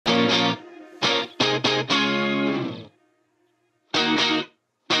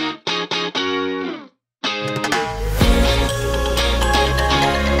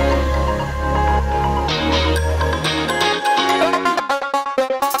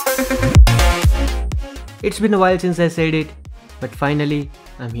It's been a while since I said it, but finally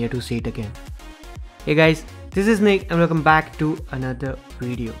I'm here to say it again. Hey guys, this is Nick and welcome back to another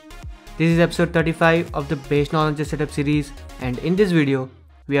video. This is episode 35 of the Base Knowledge Setup series, and in this video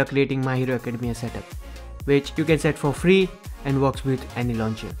we are creating My Hero Academia setup, which you can set for free and works with any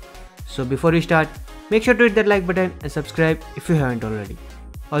launcher. So before we start, make sure to hit that like button and subscribe if you haven't already.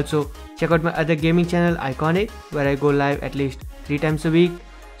 Also, check out my other gaming channel Iconic, where I go live at least 3 times a week.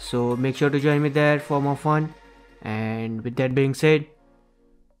 So make sure to join me there for more fun. And with that being said,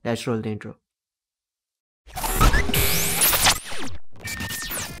 let's roll the intro.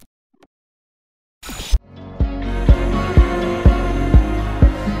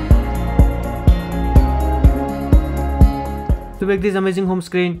 To make this amazing home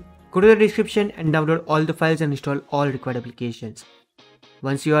screen, go to the description and download all the files and install all required applications.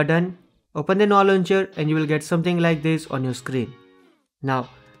 Once you are done, open the Noah launcher and you will get something like this on your screen. Now,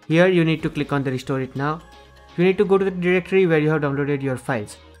 here you need to click on the restore it now. You need to go to the directory where you have downloaded your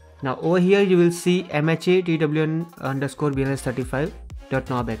files. Now over here you will see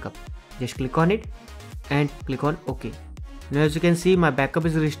mha_twn_bls35.noah backup. Just click on it and click on OK. Now as you can see, my backup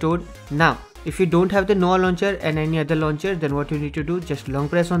is restored. Now if you don't have the Noah launcher and any other launcher, then what you need to do, just long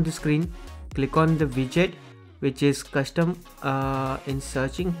press on the screen, click on the widget which is custom in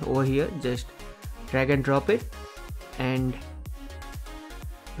searching over here, just drag and drop it and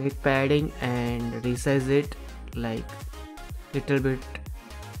make padding and resize it like little bit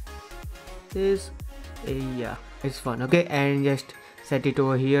this. Yeah, it's fun. Okay, and just set it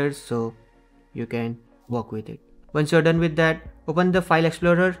over here so you can work with it. Once you're done with that, open the file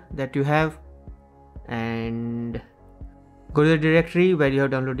explorer that you have and go to the directory where you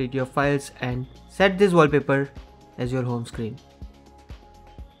have downloaded your files and set this wallpaper as your home screen.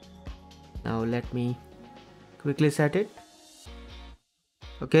 Now let me quickly set it.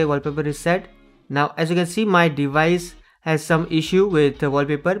 Okay, wallpaper is set. Now as you can see, my device has some issue with the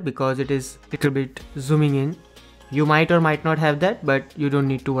wallpaper because it is little bit zooming in. You might or might not have that, but you don't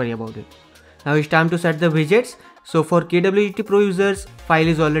need to worry about it. Now it's time to set the widgets. So for KWT Pro users, file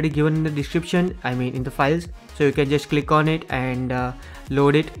is already given in the description, I mean in the files. So you can just click on it and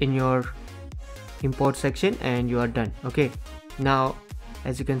load it in your import section and you are done. Okay, now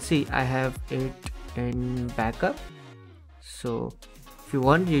as you can see, I have it in backup. So if you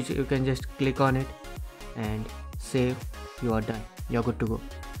want, you can just click on it and save. You are done, you're good to go.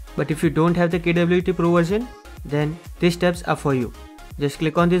 But if you don't have the KWT Pro version, then these steps are for you. Just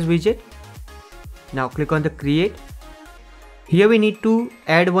click on this widget. Now click on the create. Here we need to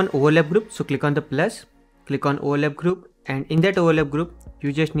add one overlap group, so click on the plus, click on overlap group, and in that overlap group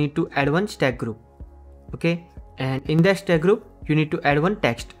you just need to add one stack group. Okay, and in that stack group you need to add one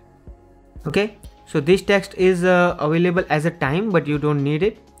text. Okay, so this text is available as a time, but you don't need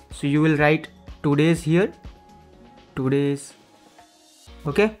it, so you will write today's here, today's.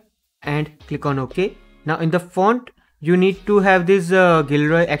 Okay, and click on OK. Now in the font you need to have this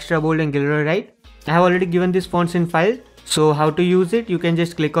Gilroy extra bold and Gilroy right. I have already given these fonts in file, so how to use it, you can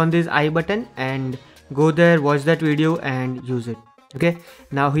just click on this I button and go there, watch that video and use it. Okay,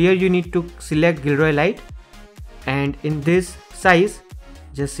 now here you need to select Gilroy light and in this size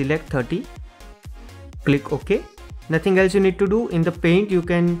just select 30, click OK. Nothing else you need to do. In the paint you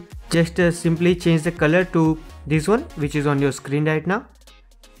can just simply change the color to this one which is on your screen right now.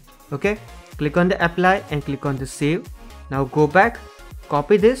 Okay, click on the apply and click on the save. Now go back,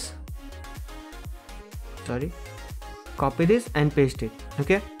 copy this and paste it.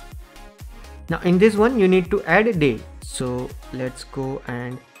 Okay, now in this one you need to add a day, so let's go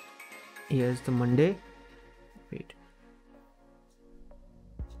and here's the Monday. Wait.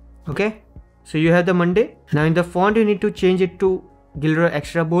 Okay, so you have the Monday. Now in the font you need to change it to Gilroy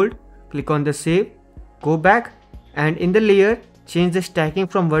extra bold. Click on the save, go back and in the layer change the stacking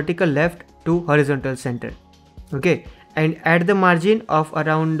from vertical left to horizontal center. Okay, and add the margin of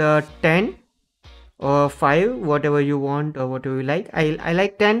around 10 or 5, whatever you want or whatever you like. I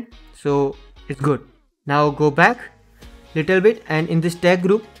like 10, so it's good. Now go back little bit and in this tag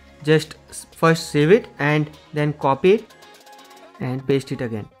group just first save it and then copy it and paste it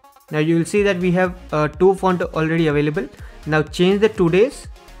again. Now you will see that we have 2 font already available. Now change the today's,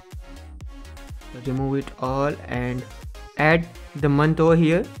 remove it all and add the month over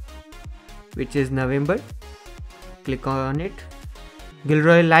here which is November. Click on it.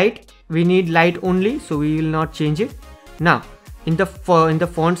 Gilroy light, we need light only, so we will not change it. Now in the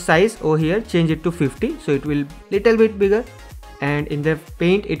font size over here change it to 50, so it will little bit bigger, and in the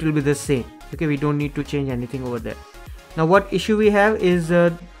paint it will be the same. Okay, we don't need to change anything over there. Now what issue we have is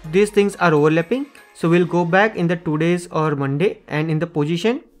these things are overlapping, so we'll go back in the today's or Monday and in the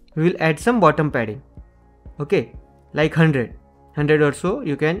position we will add some bottom padding. Okay, like 100 or so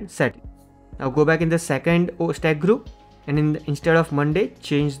you can set. Now go back in the second stack group, and instead of Monday,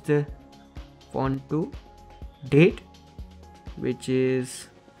 change the font to date, which is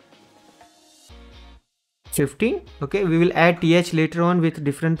 15. Okay, we will add th later on with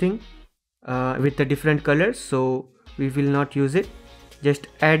different thing, with the different colors, so we will not use it. Just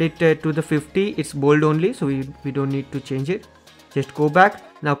add it to the 50. It's bold only, so we don't need to change it. Just go back.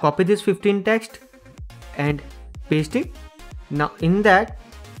 Now copy this 15 text and paste it. Now in that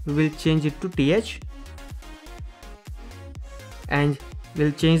we will change it to th, and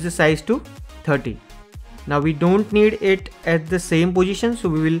we'll change the size to 30. Now we don't need it at the same position, so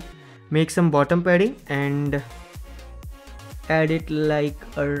we will make some bottom padding and add it like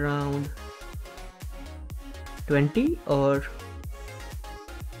around 20 or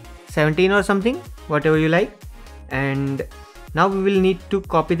 17 or something, whatever you like. And now we will need to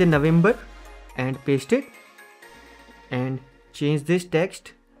copy the November and paste it, and change this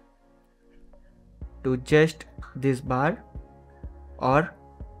text to just this bar, or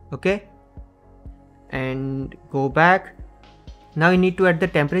okay, and go back. Now you need to add the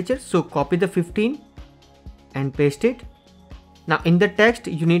temperature, so copy the 15 and paste it. Now in the text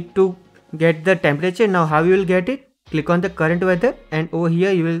you need to get the temperature. Now how you will get it? Click on the current weather, and over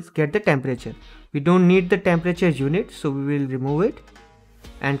here you will get the temperature. We don't need the temperature unit, so we will remove it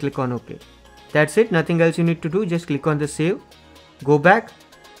and click on OK. That's it, nothing else you need to do. Just click on the save, go back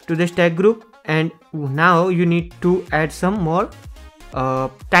to the stack group, and now you need to add some more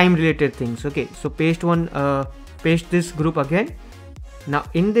time related things. Okay, so paste this group again. Now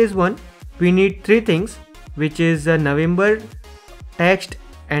in this one we need three things, which is November, text,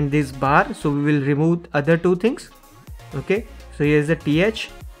 and this bar. So we will remove other two things. Okay, so here's the th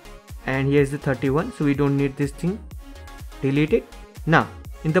and here's the 31, so we don't need this thing, delete it. Now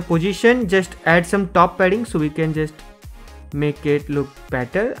in the position, just add some top padding, so we can just make it look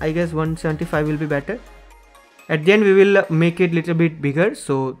better. I guess 175 will be better. At the end we will make it little bit bigger,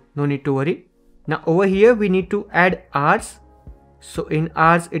 so no need to worry. Now over here we need to add hours, so in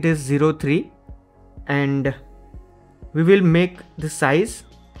hours it is 03, and we will make the size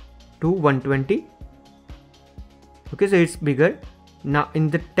to 120. Okay, so it's bigger. Now in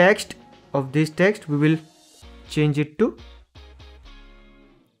the text of this text we will change it to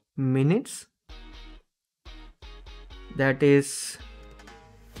minutes, that is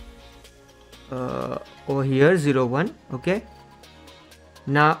over here 01. Okay,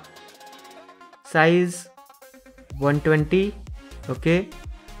 now size 120. Okay,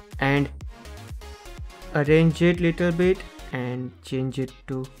 and arrange it little bit and change it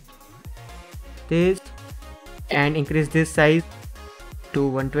to this, and increase this size to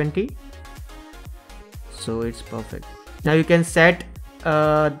 120, so it's perfect. Now you can set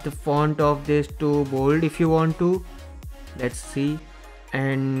the font of this to bold if you want to. Let's see,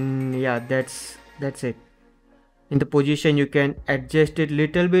 and yeah, that's it. In the position you can adjust it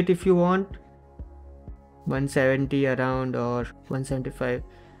little bit if you want, 170 around or 175.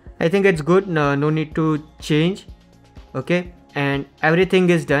 I think it's good. No need to change. Okay, and everything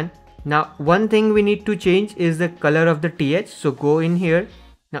is done. Now one thing we need to change is the color of the th, so go in here.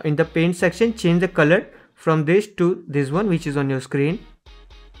 Now in the paint section, change the color from this to this one, which is on your screen,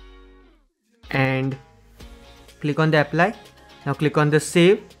 and click on the apply. Now click on the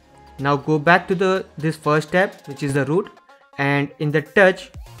save. Now go back to this first tab, which is the root, and in the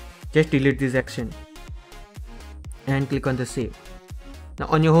touch just delete this action and click on the save. Now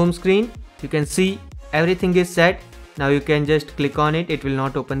on your home screen you can see everything is set. Now you can just click on it, it will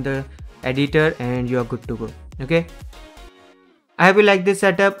not open the editor, and you are good to go. Okay, I hope you liked this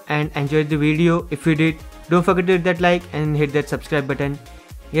setup and enjoyed the video. If you did, don't forget to hit that like and hit that subscribe button.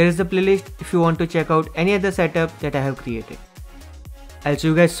 Here is the playlist if you want to check out any other setup that I have created. I'll see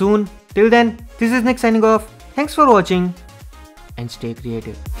you guys soon. Till then, this is Nick signing off. Thanks for watching and stay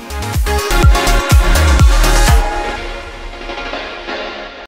creative.